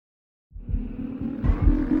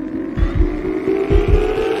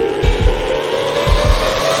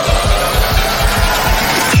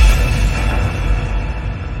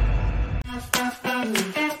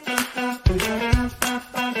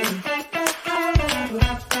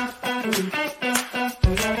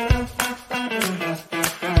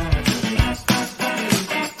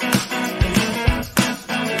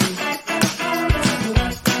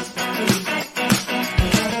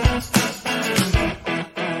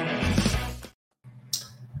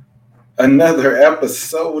Another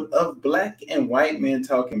episode of Black and White Men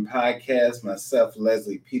Talking Podcast. Myself,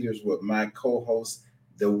 Leslie Peters, with my co-host,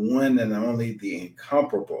 the one and only, the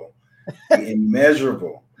incomparable, the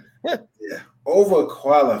immeasurable, the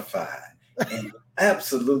overqualified, and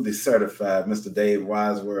absolutely certified, Mr. Dave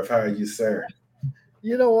Wadsworth. How are you, sir?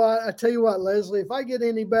 You know what? I tell you what, Leslie, if I get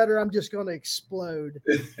any better, I'm just going to explode.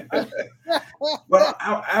 Well,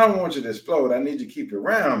 I don't want you to explode. I need you to keep you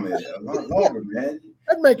around me a lot longer, man.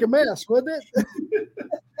 That'd make a mess, wouldn't it?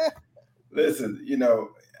 Listen,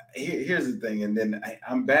 here's the thing, and then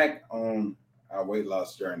I'm back on our weight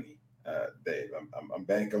loss journey, Dave. I'm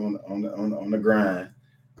back on the grind.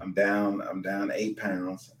 I'm down 8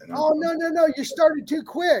 pounds. And no! You started too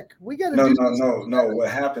quick. We got to no. What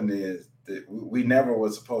happened is that we never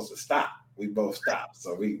was supposed to stop. We both stopped,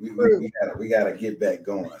 so we gotta get back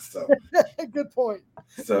going. So good point.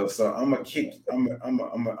 So I'm gonna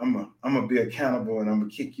be accountable, and I'm gonna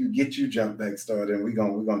kick you, get you jump back started, and we're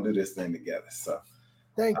gonna do this thing together. So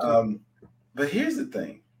thank you. But here's the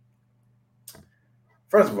thing.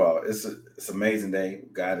 First of all, it's an amazing day.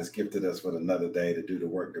 God has gifted us with another day to do the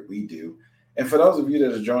work that we do. And for those of you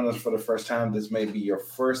that are joining us for the first time, this may be your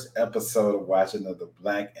first episode of watching of the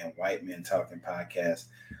Black and White Men Talking Podcast.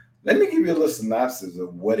 Let me give you a little synopsis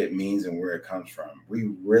of what it means and where it comes from.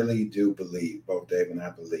 We really do believe, both Dave and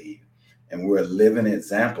I believe, and we're living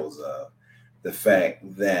examples of the fact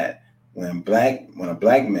that when a black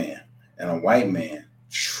man and a white man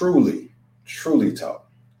truly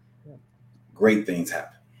talk, great things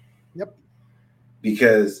happen. Yep.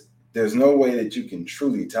 Because there's no way that you can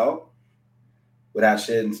truly talk without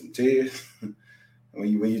shedding some tears. When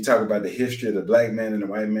you talk about the history of the black man and the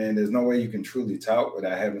white man, there's no way you can truly talk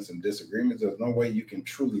without having some disagreements. There's no way you can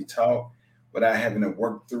truly talk without having to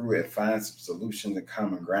work through and find some solutions and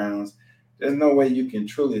common grounds. There's no way you can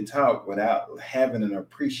truly talk without having an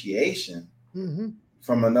appreciation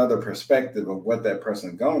from another perspective of what that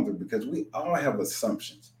person is going through, because we all have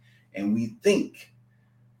assumptions and we think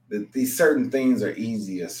that these certain things are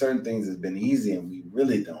easy or certain things have been easy, and we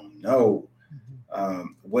really don't know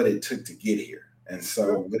what it took to get here. And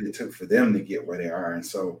so what it took for them to get where they are. And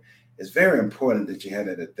so it's very important that you had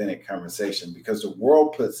that authentic conversation, because the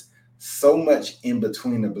world puts so much in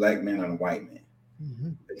between the black man and the white man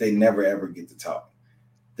that they never, ever get to talk.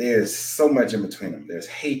 There's so much in between them. There's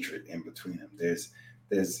hatred in between them. There's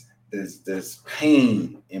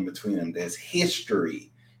pain in between them. There's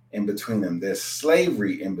history in between them. There's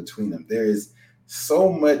slavery in between them. There is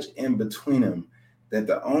so much in between them that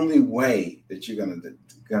the only way that you're gonna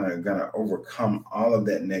overcome all of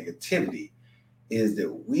that negativity is that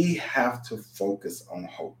we have to focus on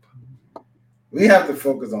hope. We have to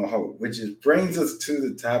focus on hope, which brings us to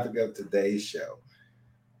the topic of today's show.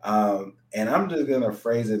 And I'm just gonna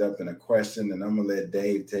phrase it up in a question, and I'm gonna let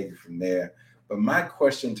Dave take it from there. But my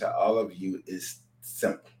question to all of you is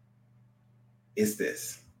simple. It's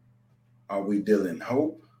this: are we dealing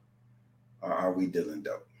hope, or are we dealing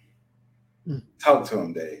dope? Talk to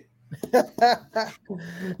him, Dave.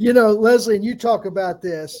 Leslie, and you talk about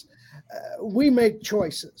this. We make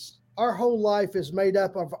choices. Our whole life is made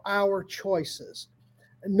up of our choices.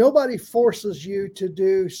 Nobody forces you to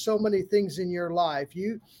do so many things in your life.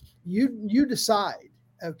 You decide,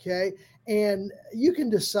 okay? And you can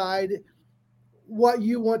decide what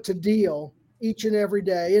you want to deal each and every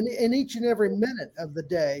day and each and every minute of the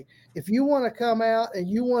day. If you want to come out and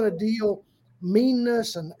you want to deal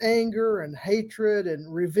meanness and anger and hatred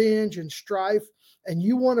and revenge and strife, and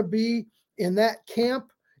you want to be in that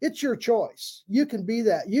camp, it's your choice. You can be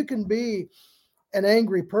that. You can be an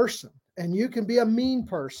angry person, and you can be a mean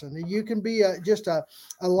person, and you can be just a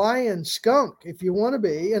lion skunk if you want to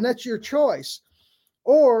be, and that's your choice.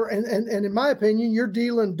 Or, and in my opinion, you're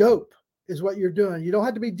dealing dope is what you're doing. You don't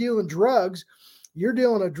have to be dealing drugs. You're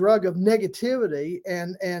dealing a drug of negativity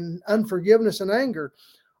and unforgiveness and anger.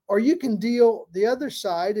 Or you can deal the other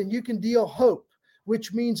side, and you can deal hope,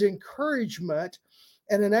 which means encouragement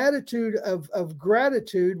and an attitude of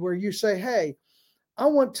gratitude, where you say, hey, I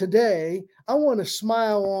want to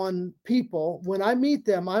smile on people. When I meet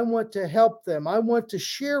them, I want to help them. I want to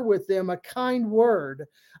share with them a kind word.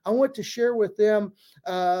 I want to share with them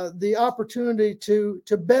the opportunity to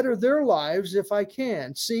better their lives if I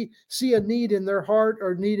can. See a need in their heart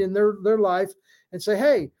or need in their life, and say,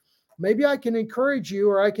 hey, maybe I can encourage you,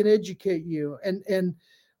 or I can educate you. And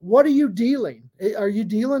what are you dealing? Are you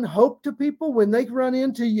dealing hope to people when they run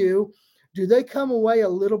into you? Do they come away a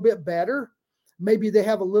little bit better? Maybe they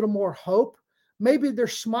have a little more hope. Maybe they're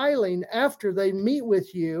smiling after they meet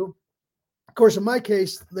with you. Of course, in my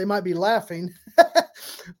case, they might be laughing.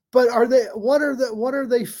 But are they, what are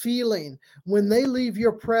they feeling when they leave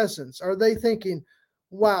your presence? Are they thinking,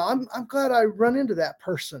 wow, I'm glad I run into that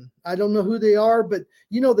person. I don't know who they are, but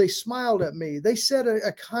they smiled at me. They said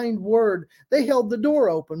a kind word. They held the door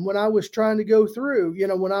open when I was trying to go through,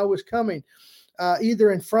 when I was coming,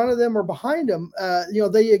 either in front of them or behind them.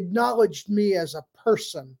 They acknowledged me as a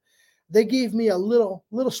person. They gave me a little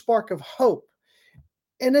spark of hope.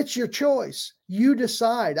 And it's your choice. You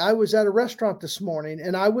decide. I was at a restaurant this morning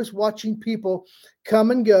and I was watching people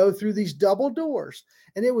come and go through these double doors.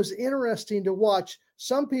 And it was interesting to watch.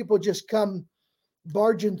 Some people just come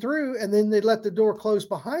barging through and then they let the door close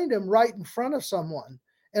behind them right in front of someone.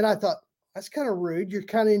 And I thought, that's kind of rude. You're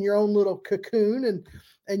kind of in your own little cocoon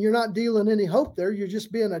and you're not dealing any hope there. You're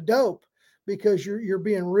just being a dope because you're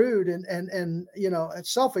being rude and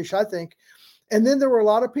it's selfish, I think. And then there were a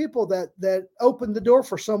lot of people that opened the door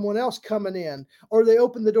for someone else coming in, or they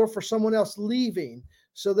opened the door for someone else leaving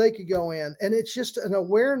so they could go in. And it's just an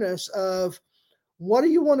awareness of, what do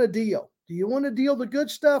you want to deal? Do you want to deal the good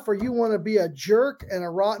stuff, or you want to be a jerk and a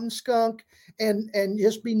rotten skunk and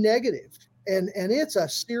just be negative? And it's a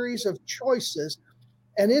series of choices,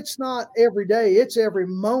 and it's not every day, it's every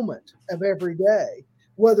moment of every day.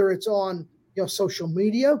 Whether it's on social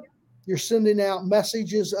media, you're sending out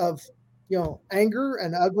messages of anger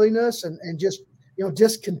and ugliness and just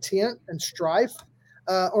discontent and strife,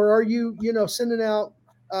 or are you sending out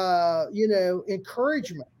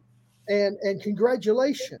encouragement and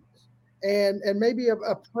congratulations and maybe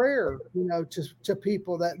a prayer to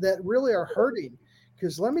people that really are hurting?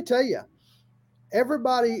 Because let me tell you,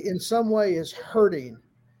 everybody in some way is hurting,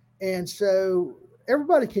 and so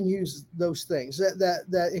everybody can use those things,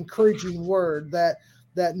 that encouraging word, that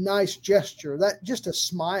nice gesture, that just a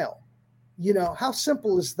smile. How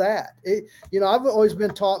simple is that? I've always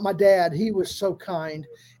been taught, my dad, he was so kind.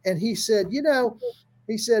 And he said,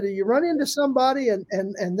 you run into somebody and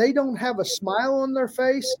they don't have a smile on their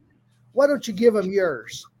face, why don't you give them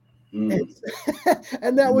yours? And, Mm.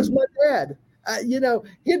 and that was Mm. my dad.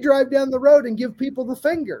 He'd drive down the road and give people the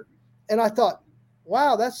finger. And I thought,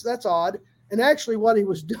 wow, that's odd. And actually what he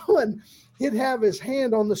was doing, he'd have his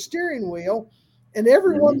hand on the steering wheel, and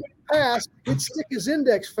everyone Mhm. that passed, he'd stick his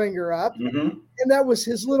index finger up, Mhm. and that was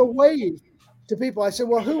his little wave to people. I said,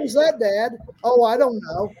 well, who was that, Dad? Oh, I don't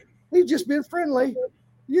know. He's just been friendly,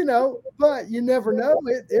 but you never know.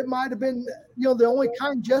 It might have been, the only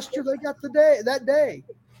kind gesture they got that day.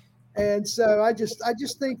 And so I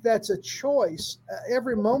just think that's a choice,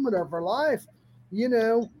 every moment of our life.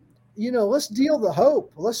 Let's deal the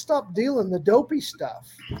hope. Let's stop dealing the dopey stuff.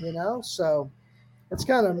 So that's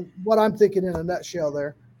kind of what I'm thinking in a nutshell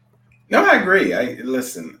there. No, I agree. I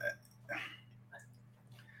listen.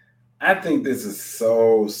 I think this is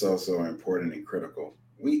so important and critical.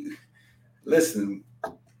 We listen.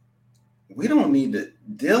 We don't need to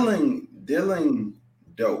dealing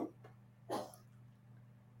dope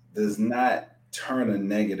does not turn a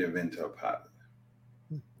negative into a positive.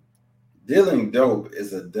 Dealing dope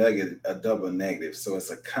is a double negative, so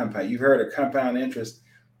it's a compound. You've heard of compound interest.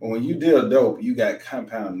 Well, when you deal dope, you got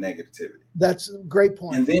compound negativity. That's a great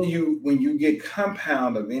point. And then when you get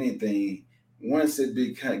compound of anything, once it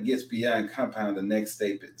gets beyond compound, the next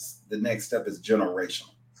step is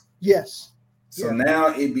generational. Yes. So Yeah. now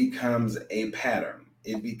it becomes a pattern.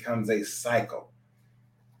 It becomes a cycle.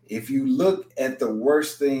 If you look at the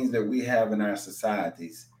worst things that we have in our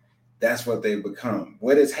societies, that's what they become.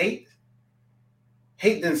 What is hate?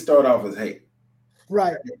 Hate didn't start off as hate.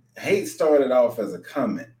 Right. Hate started off as a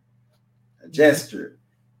comment, a Mm-hmm. gesture,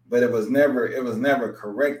 but it was never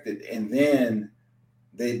corrected, and then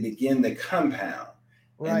they begin to compound.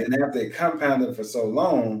 And Right. then after it compounded for so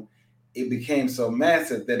long, it became so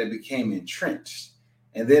massive that it became entrenched.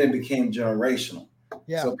 And then it became generational.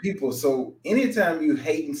 Yeah. So anytime you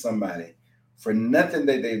hating somebody for nothing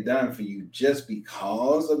that they've done for you, just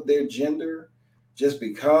because of their gender, just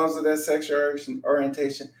because of their sexual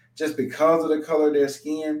orientation, just because of the color of their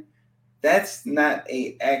skin, that's not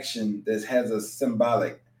a action that has a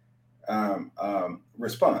symbolic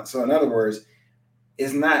response. So in other words,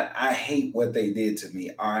 it's not I hate what they did to me,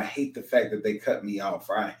 or I hate the fact that they cut me off,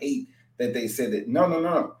 or I hate that they said that. No, no,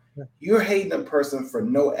 no, no. You're hating a person for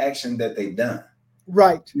no action that they've done.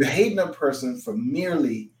 Right. You're hating a person for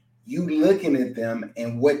merely you looking at them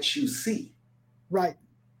and what you see. Right.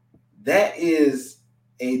 That's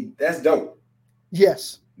dope.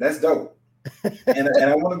 Yes. That's dope. And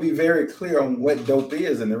I want to be very clear on what dope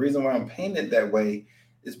is. And the reason why I'm painting it that way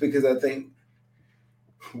is because I think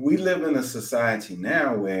we live in a society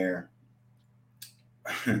now where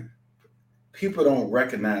people don't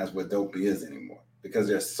recognize what dope is anymore because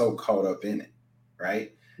they're so caught up in it,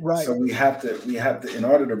 right? Right. So we have to, in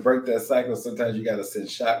order to break that cycle, sometimes you got to send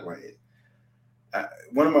shockwave.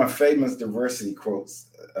 One of my famous diversity quotes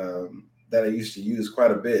that I used to use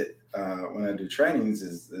quite a bit when I do trainings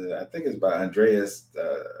is I think it's by Andreas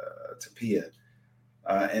Tapia,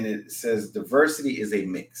 and it says diversity is a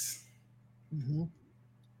mix. Mm-hmm.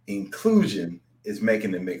 Inclusion is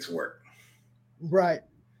making the mix work. Right.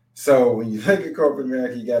 So when you look at corporate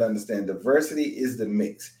America, you got to understand diversity is the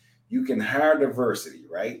mix. You can hire diversity,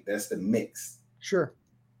 right? That's the mix. Sure.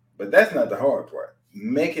 But that's not the hard part.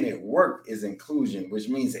 Making it work is inclusion, which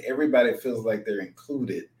means everybody feels like they're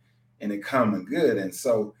included in a common good. And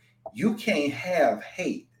so you can't have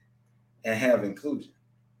hate and have inclusion.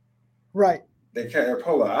 Right. They're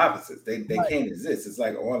polar opposites. They Right. can't exist. It's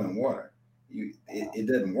like oil and water. It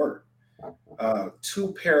doesn't work.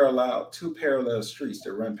 Two parallel streets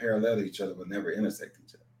that run parallel to each other will never intersect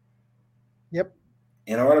each other. Yep.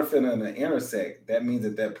 In order for them to intersect, that means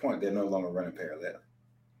at that point they're no longer running parallel.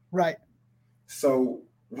 Right. So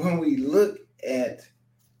when we look at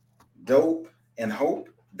dope and hope,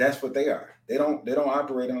 that's what they are. They don't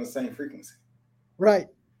operate on the same frequency. Right.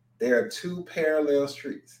 They are two parallel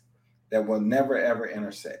streets that will never ever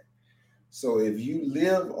intersect. So if you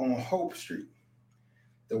live on Hope Street,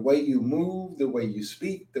 the way you move, the way you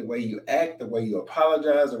speak, the way you act, the way you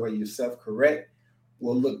apologize, the way you self-correct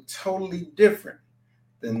will look totally different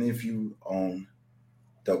than if you own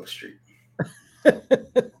Dope Street. Right?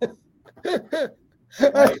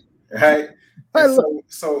 Right? I And love,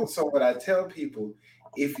 so what I tell people,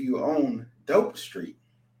 if you own Dope Street,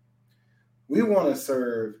 we want to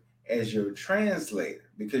serve as your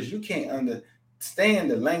translator because you can't understand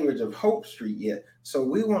the language of Hope Street yet. So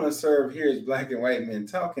we want to serve here as Black and White Men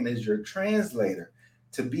Talking as your translator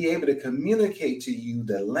to be able to communicate to you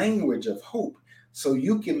the language of hope so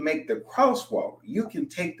you can make the crosswalk. You can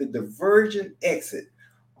take the divergent exit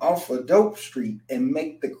off of Dope Street and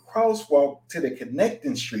make the crosswalk to the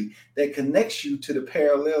connecting street that connects you to the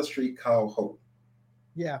parallel street called Hope.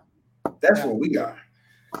 yeah. That's Yeah. what we are.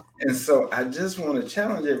 And so I just want to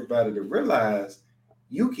challenge everybody to realize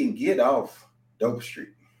you can get off Dope Street,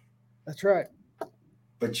 That's right.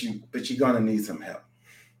 but you're gonna need some help.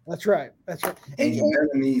 That's right. That's right. And you're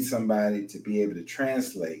gonna need somebody to be able to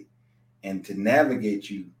translate and to navigate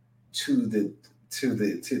you to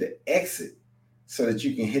the exit so that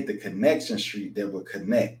you can hit the connection street that will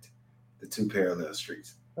connect the two parallel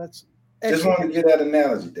streets. That's Just excellent. want to get that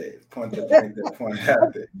analogy, Dave. Make that point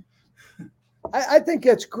out there. I think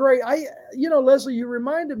that's great. Leslie, you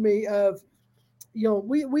reminded me of,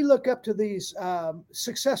 we look up to these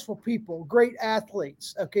successful people, great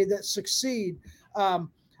athletes, okay, that succeed,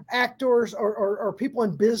 actors or people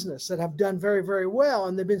in business that have done very, very well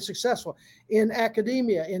and they've been successful in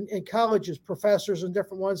academia, in colleges, professors and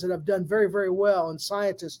different ones that have done very, very well, and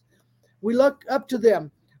scientists. We look up to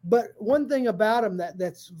them. But one thing about them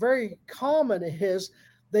that's very common is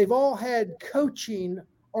they've all had coaching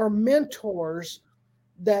or mentors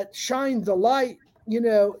that shined the light,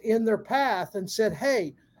 in their path and said,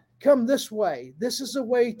 hey, come this way. This is a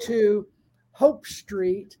way to Hope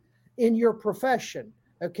Street in your profession.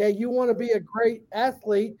 Okay. You want to be a great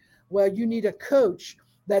athlete. Well, you need a coach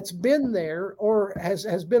that's been there or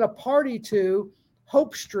has been a party to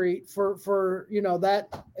Hope Street for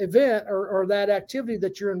that event or that activity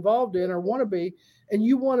that you're involved in or want to be, and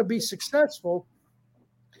you want to be successful.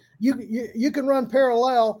 You can run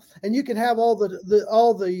parallel and you can have all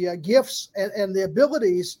the gifts and the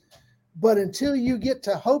abilities, but until you get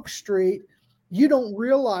to Hope Street, you don't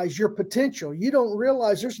realize your potential. You don't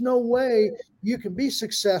realize there's no way you can be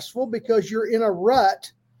successful because you're in a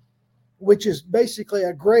rut, which is basically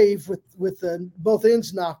a grave with both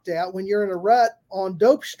ends knocked out. When you're in a rut on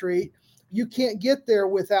Dope Street, you can't get there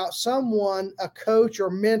without someone, a coach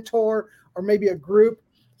or mentor, or maybe a group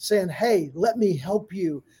saying, hey, let me help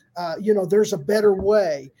you. There's a better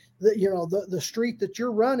way. The street that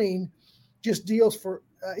you're running just deals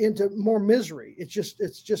into more misery.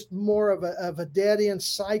 It's just more of a dead end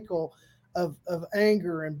cycle of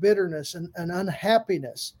anger and bitterness and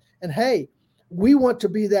unhappiness. And hey, we want to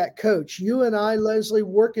be that coach. You and I, Leslie,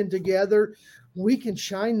 working together, we can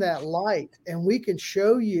shine that light and we can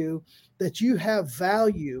show you that you have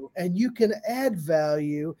value and you can add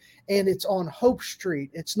value, and it's on Hope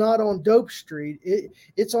Street. It's not on Dope Street.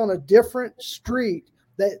 It's on a different street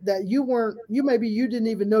that you didn't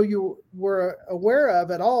even know you were aware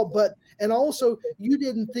of at all, and also you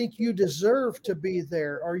didn't think you deserved to be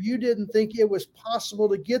there, or you didn't think it was possible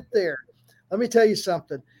to get there. Let me tell you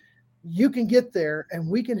something. You can get there and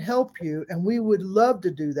we can help you, and we would love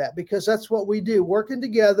to do that because that's what we do, working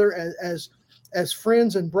together as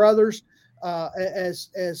friends and brothers.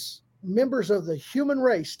 as members of the human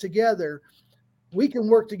race together, we can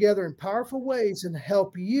work together in powerful ways and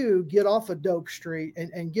help you get off of Dope Street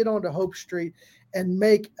and get onto Hope Street and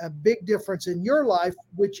make a big difference in your life,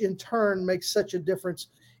 which in turn makes such a difference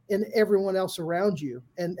in everyone else around you.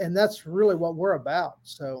 And that's really what we're about.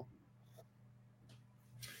 So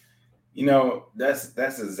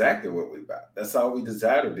that's exactly what we're about. That's all we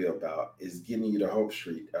desire to be about, is getting you to Hope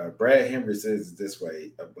Street. Brad Henry says it this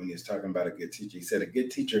way when he's talking about a good teacher. He said a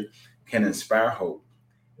good teacher can inspire hope,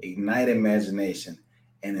 ignite imagination,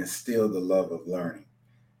 and instill the love of learning.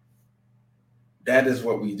 That is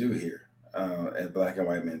what we do here at Black and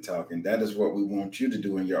White Men Talking. That is what we want you to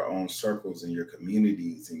do in your own circles, in your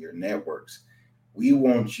communities, in your networks. We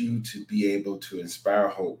want you to be able to inspire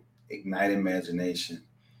hope, ignite imagination,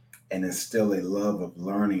 and instill a love of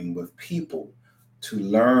learning with people, to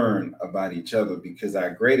learn about each other, because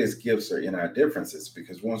our greatest gifts are in our differences.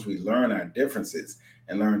 Because once we learn our differences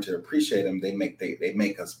and learn to appreciate them, they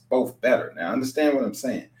make us both better. Now, understand what I'm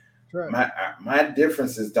saying. right. My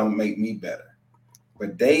differences don't make me better,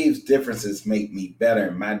 but Dave's differences make me better,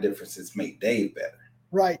 and my differences make Dave better.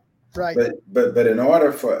 Right. But in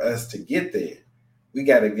order for us to get there, we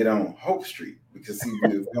got to get on Hope Street, because see,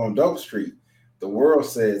 if we're on Dope Street, the world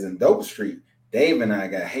says in Dope Street, Dave and I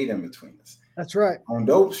got hate in between us. That's right. On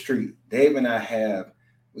Dope Street, Dave and I have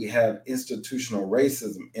institutional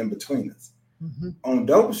racism in between us. Mm-hmm. On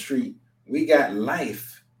Dope Street, we got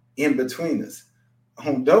life in between us.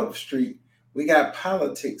 On Dope Street, we got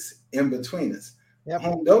politics in between us. Yep.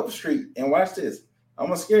 On Dope Street, and watch this, I'm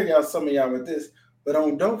gonna scare some of y'all with this, but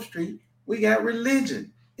on Dope Street, we got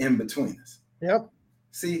religion in between us. Yep.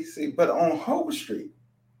 See, but on Hope Street,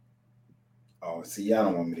 y'all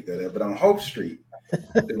don't want me to go there, but on Hope Street,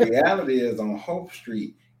 the reality is, on Hope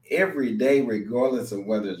Street, every day, regardless of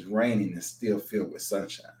whether it's raining, is still filled with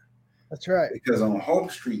sunshine. That's right. Because on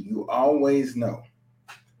Hope Street, you always know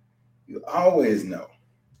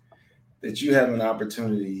that you have an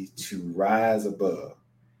opportunity to rise above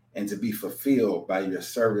and to be fulfilled by your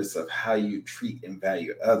service of how you treat and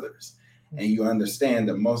value others. And you understand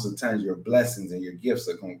that most of the times your blessings and your gifts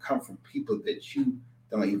are going to come from people that you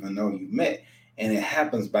don't even know you met. And it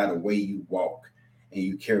happens by the way you walk and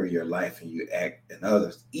you carry your life and you act in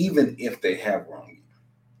others, even if they have wronged you.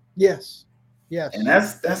 Yes. And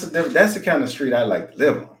that's the kind of street I like to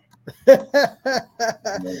live on. You know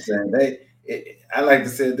what I'm saying? I like to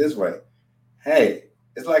say it this way. Hey,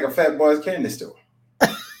 it's like a fat boy's candy store.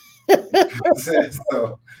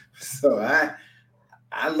 So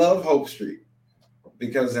I love Hope Street,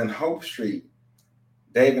 because in Hope Street,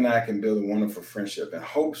 Dave and I can build a wonderful friendship. In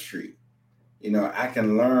Hope Street, I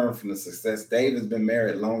can learn from the success. Dave has been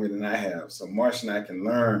married longer than I have, so Marsh and I can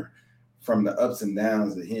learn from the ups and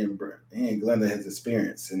downs that he and Glenda has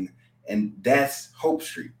experienced, and that's Hope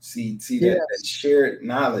Street. See that shared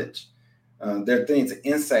knowledge. There are things,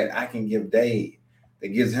 insight I can give Dave that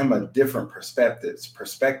gives him a different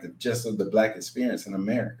perspective just of the Black experience in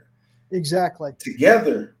America. Exactly.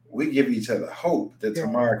 Together, we give each other hope that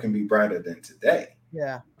tomorrow can be brighter than today.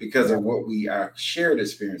 Yeah. Because of what our shared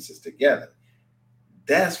experiences together.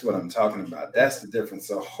 That's what I'm talking about. That's the difference.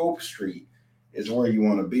 So Hope Street is where you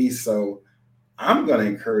want to be. So I'm going to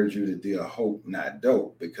encourage you to deal hope, not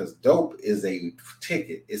dope, because dope is a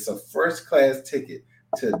ticket. It's a first-class ticket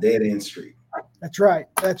to a dead-end street. That's right.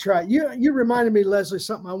 You reminded me, Leslie,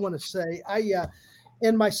 something I want to say.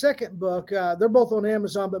 In my second book, they're both on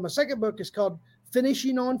Amazon, but my second book is called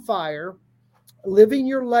Finishing on Fire, Living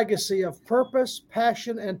Your Legacy of Purpose,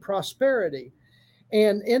 Passion, and Prosperity.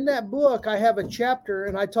 And in that book, I have a chapter,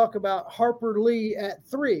 and I talk about Harper Lee at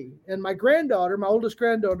 3. And my granddaughter, my oldest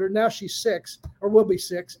granddaughter, now she's 6, or will be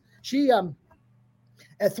 6. She,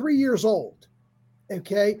 at 3 years old,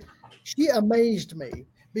 okay, she amazed me,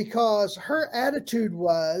 because her attitude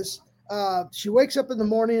was, she wakes up in the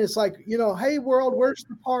morning, it's like, hey world, where's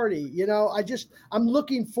the party? I'm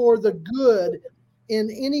looking for the good in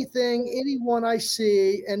anyone I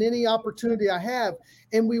see, and any opportunity I have.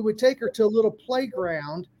 And we would take her to a little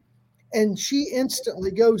playground, and she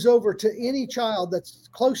instantly goes over to any child that's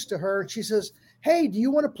close to her, and she says, hey, do you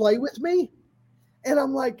want to play with me? And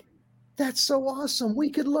I'm like, that's so awesome. We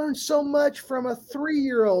could learn so much from a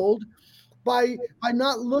 3-year-old by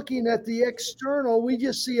not looking at the external. We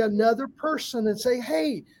just see another person and say,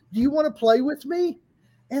 hey, do you want to play with me?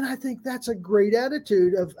 And I think that's a great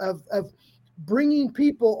attitude of bringing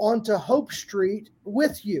people onto Hope Street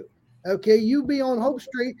with you. Okay, you be on Hope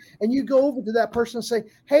Street and you go over to that person and say,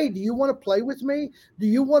 hey, do you want to play with me? Do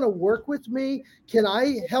you want to work with me? Can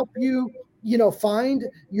I help you find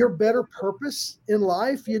your better purpose in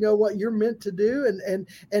life, what you're meant to do,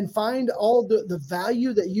 and find all the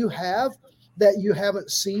value that you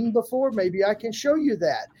haven't seen before. Maybe I can show you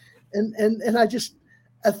that. And I just,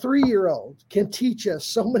 a 3-year-old can teach us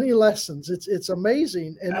so many lessons. It's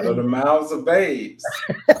amazing. Out of And the mouths of babes.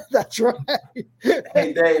 that's right.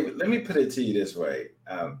 Hey, Dave, let me put it to you this way.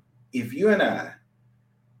 If you and I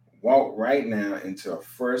walk right now into a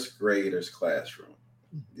first grader's classroom,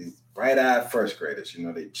 these bright-eyed first graders,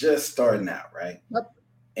 they just starting out, right? Yep.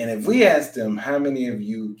 And if we ask them, how many of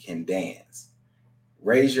you can dance?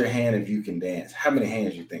 Raise your hand if you can dance. How many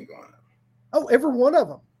hands you think going up? Oh, every one of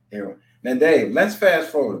them. Everyone. Now, Dave, let's fast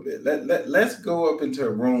forward a bit. Let's go up into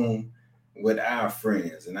a room with our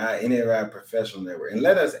friends and any of our professional network, and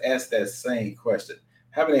let us ask that same question.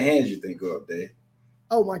 How many hands you think go up, Dave?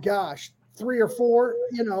 Oh my gosh, 3 or 4.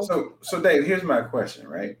 So Dave, here's my question,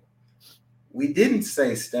 right? We didn't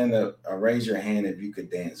say stand up or raise your hand if you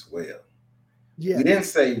could dance well. Yeah. We didn't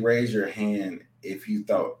say raise your hand if you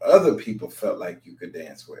thought other people felt like you could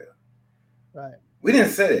dance well. Right. We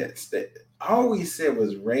didn't say that. All we said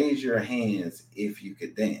was raise your hands if you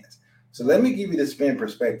could dance. So let me give you the spin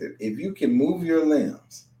perspective. If you can move your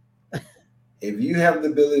limbs, if you have the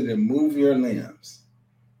ability to move your limbs,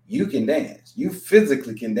 you can dance. You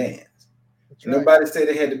physically can dance. That's right. Nobody said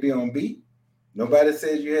it had to be on beat. Nobody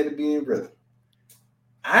said you had to be in rhythm.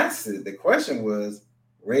 I said the question was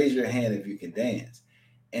raise your hand if you can dance.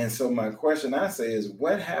 And so my question I say is,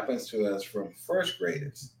 what happens to us from first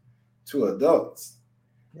graders to adults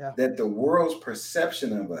that the world's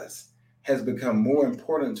perception of us has become more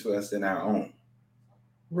important to us than our own?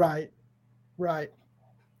 Right.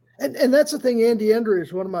 And that's the thing. Andy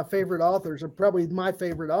Andrews, one of my favorite authors, or probably my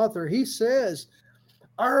favorite author, he says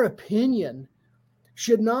our opinion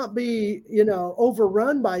should not be,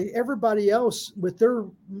 overrun by everybody else with their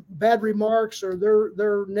bad remarks or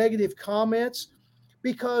their negative comments,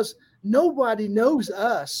 because nobody knows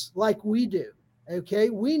us like we do. Okay.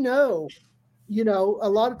 We know, a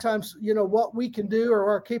lot of times, what we can do or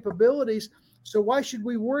our capabilities. So why should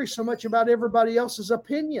we worry so much about everybody else's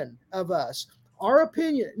opinion of us? Our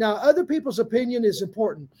opinion. Now, other people's opinion is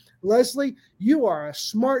important. Leslie, you are a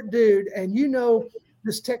smart dude, and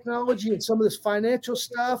this technology and some of this financial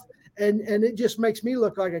stuff, and it just makes me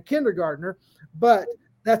look like a kindergartner, but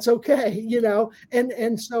that's okay,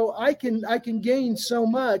 and so I can gain so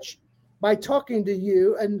much by talking to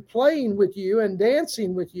you and playing with you and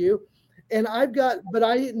dancing with you. And but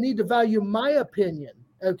I need to value my opinion.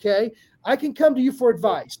 Okay. I can come to you for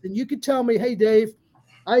advice, and you can tell me, hey, Dave,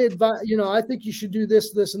 I advise, I think you should do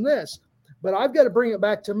this, this, and this, but I've got to bring it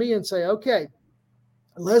back to me and say, okay,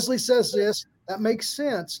 Leslie says this, that makes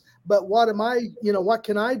sense, but what what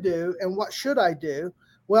can I do and what should I do?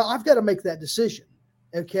 Well, I've got to make that decision.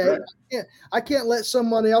 Okay. Right. I can't let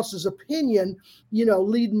someone else's opinion,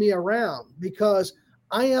 lead me around, because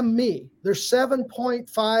I am me. There's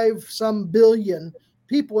 7.5 some billion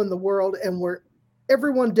people in the world, and we're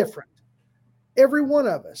everyone different. Every one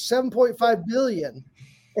of us, 7.5 billion.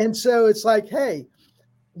 And so it's like, hey,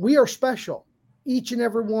 we are special. Each and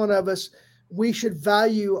every one of us, we should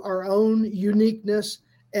value our own uniqueness,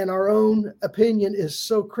 and our own opinion is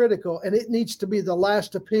so critical. And it needs to be the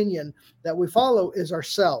last opinion that we follow is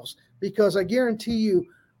ourselves, because I guarantee you,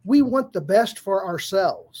 we want the best for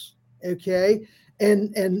ourselves. Okay.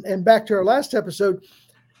 And back to our last episode,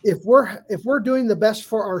 if we're doing the best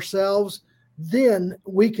for ourselves, then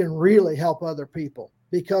we can really help other people,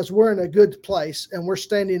 because we're in a good place and we're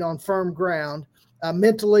standing on firm ground,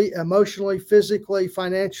 mentally, emotionally, physically,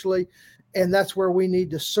 financially. And that's where we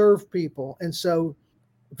need to serve people. And so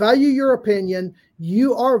value your opinion.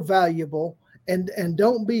 You are valuable, and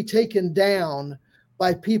don't be taken down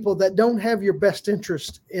by people that don't have your best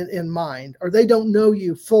interest in mind, or they don't know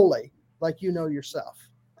you fully like you know yourself.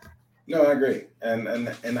 No, I agree. And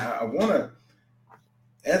I want to,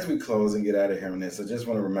 as we close and get out of here on this, I just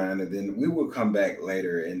want to remind that then we will come back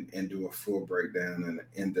later and do a full breakdown and an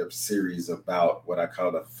in-depth series about what I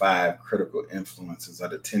call the 5 critical influences, or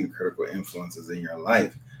the 10 critical influences in your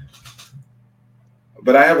life.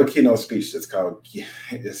 But I have a keynote speech that's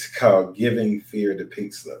called Giving Fear the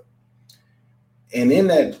Pink Slip. And in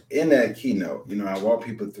that keynote, I walk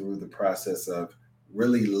people through the process of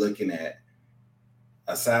really looking at,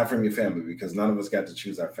 aside from your family, because none of us got to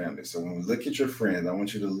choose our family. So when we look at your friends, I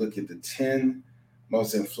want you to look at the 10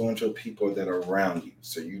 most influential people that are around you.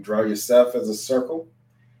 So you draw yourself as a circle,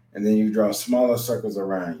 and then you draw smaller circles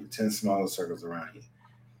around you, 10 smaller circles around you.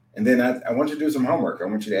 And then I want you to do some homework. I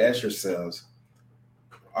want you to ask yourselves,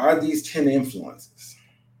 are these 10 influences,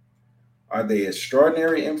 are they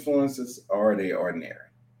extraordinary influences, or are they ordinary?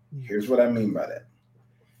 Here's what I mean by that.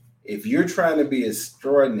 If you're trying to be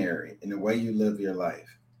extraordinary in the way you live your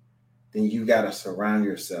life, then you got to surround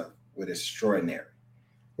yourself with extraordinary.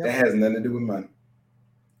 That Yep. has nothing to do with money.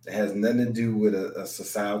 That has nothing to do with a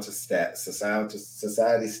society status.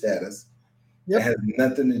 That Yep. has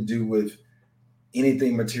nothing to do with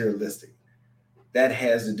anything materialistic. That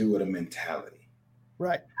has to do with a mentality,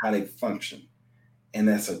 Right. how they function. And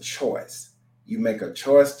that's a choice. You make a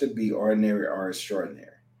choice to be ordinary or extraordinary.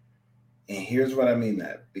 And here's what I mean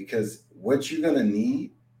that because what you're going to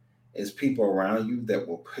need is people around you that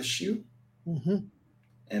will push you Mm-hmm.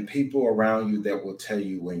 and people around you that will tell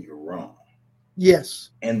you when you're wrong.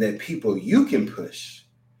 Yes. And that people you can push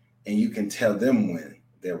and you can tell them when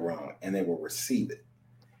they're wrong and they will receive it.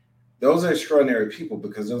 Those are extraordinary people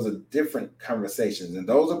because those are different conversations. And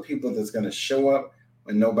those are people that's going to show up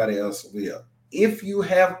when nobody else will. If you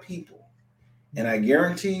have people, and I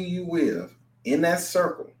guarantee you will, in that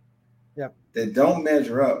circle Yep. that don't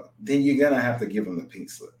measure up, then you're going to have to give them the pink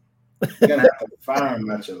slip. You're going to have to fire them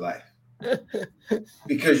out your life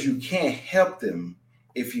because you can't help them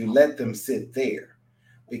if you let them sit there.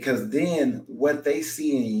 Because then what they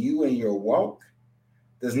see in you and your walk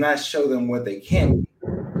does not show them what they can be.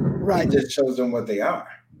 Right. It just shows them what they are.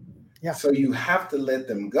 Yeah. So you have to let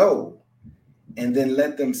them go and then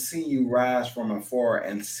let them see you rise from afar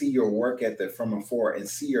and see your work ethic from afar and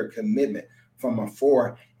see your commitment from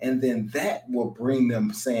afar. And then that will bring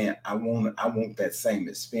them saying, I want that same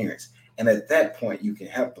experience. And at that point, you can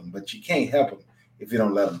help them, but you can't help them if you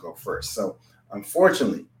don't let them go first. So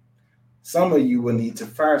unfortunately, some of you will need to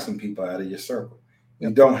fire some people out of your circle.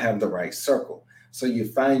 You don't have the right circle. So you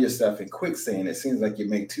find yourself in quicksand. It seems like you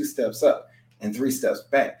make 2 steps up and 3 steps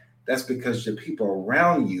back. That's because your people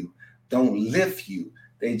around you don't lift you.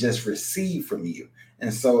 They just receive from you.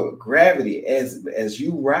 And so gravity, as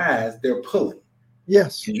you rise, they're pulling.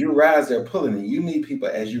 Yes. As you rise, they're pulling. And you need people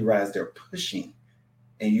as you rise, they're pushing.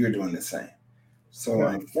 And you're doing the same. So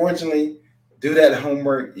unfortunately, do that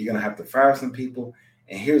homework. You're going to have to fire some people.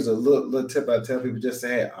 And here's a little tip I tell people: just say,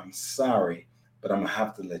 hey, I'm sorry, but I'm going to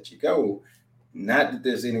have to let you go. Not that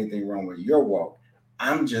there's anything wrong with your walk.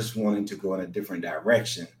 I'm just wanting to go in a different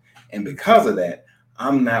direction. And because of that,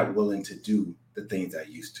 I'm not willing to do the things I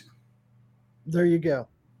used to. There you go.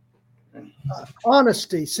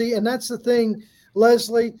 Honesty. See, and that's the thing,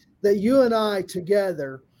 Leslie, that you and I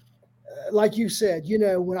together, like you said,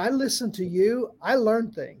 when I listen to you, I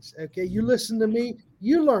learn things. Okay. You listen to me,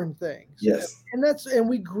 you learn things. Yes. And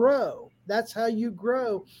we grow. That's how you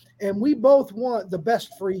grow. And we both want the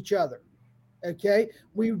best for each other. Okay.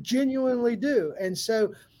 We genuinely do. And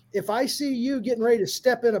so if I see you getting ready to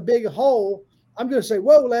step in a big hole, I'm going to say,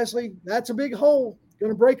 whoa, Leslie, that's a big hole. You're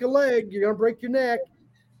going to break a leg. You're going to break your neck.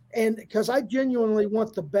 And because I genuinely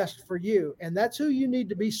want the best for you. And that's who you need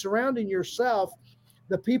to be surrounding yourself.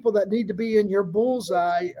 The people that need to be in your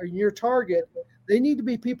bullseye or your target, they need to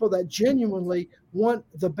be people that genuinely want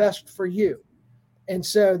the best for you. And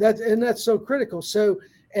so that's so critical. So,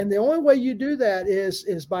 and the only way you do that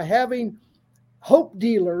is by having hope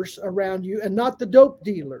dealers around you and not the dope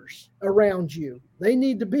dealers around you. They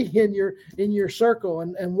need to be in your circle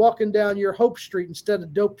and walking down your hope street instead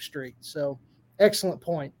of dope street. So excellent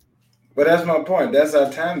point. But that's my point. That's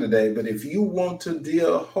our time today. But if you want to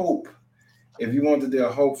deal hope,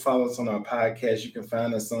 follow us on our podcast. You can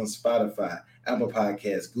find us on Spotify, Apple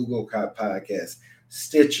Podcasts, Google Podcasts,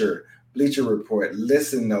 Stitcher, Bleacher Report,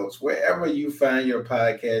 Listen Notes. Wherever you find your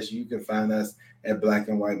podcast, you can find us at Black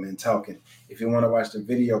and White Men Talking. If you want to watch the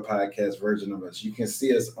video podcast version of us, you can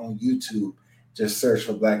see us on YouTube. Just search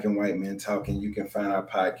for Black and White Men Talking. You can find our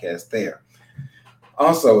podcast there.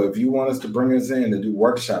 Also, if you want us to bring us in to do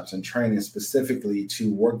workshops and training specifically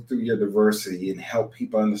to work through your diversity and help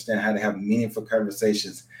people understand how to have meaningful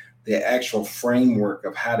conversations, the actual framework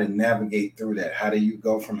of how to navigate through that, how do you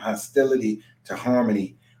go from hostility to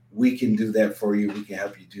harmony, we can do that for you. We can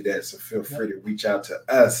help you do that. So feel free to reach out to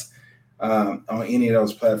us on any of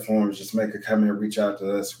those platforms. Just make a comment, reach out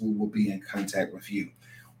to us. We will be in contact with you.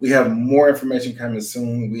 We have more information coming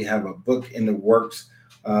soon. We have a book in the works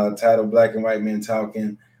titled Black and White Men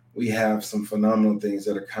Talking. We have some phenomenal things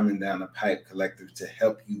that are coming down the pipe collective to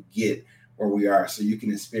help you get where we are so you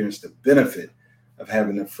can experience the benefit of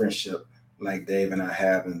having a friendship like Dave and I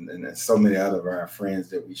have and so many other of our friends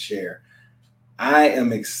that we share. I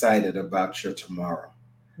am excited about your tomorrow.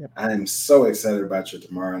 Yep. I am so excited about your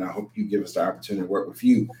tomorrow, and I hope you give us the opportunity to work with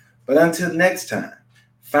you. But until next time,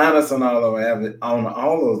 find us on all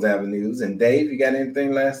those avenues. And Dave, you got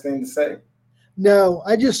anything last thing to say? No,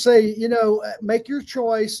 I just say, make your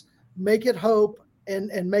choice, make it hope,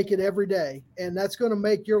 and make it every day. And that's going to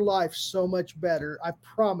make your life so much better. I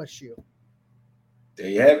promise you. There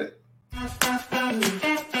you have it.